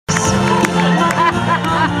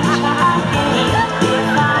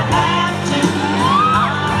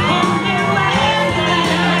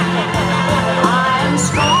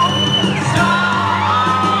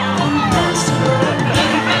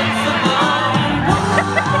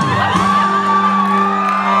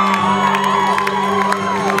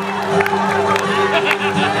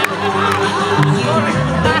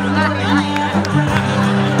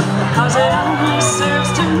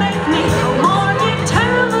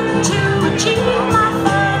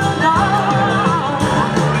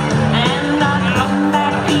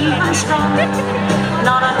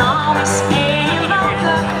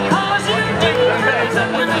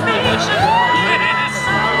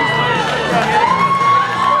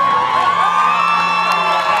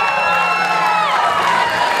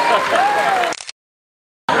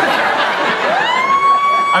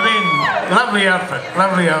Lovely outfit,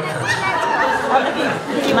 lovely outfit.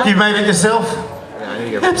 You made it yourself?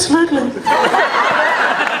 Absolutely.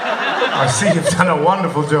 I see you've done a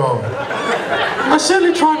wonderful job. I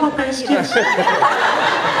certainly tried my best, yes.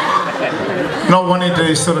 Not wanting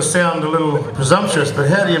to sort of sound a little presumptuous, but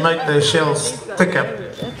how do you make those shells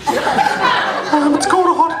thicker? It's called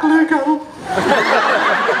a hot glue gun.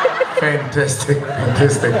 Fantastic,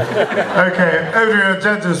 fantastic. Okay, over to our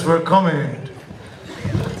judges for a comment.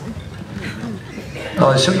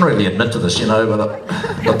 I shouldn't really admit to this, you know, but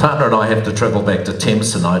the partner and I have to travel back to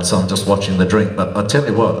Thames tonight, so I'm just watching the drink. But I tell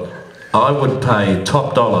you what, I would pay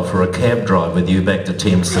top dollar for a cab drive with you back to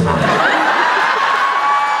Thames tonight.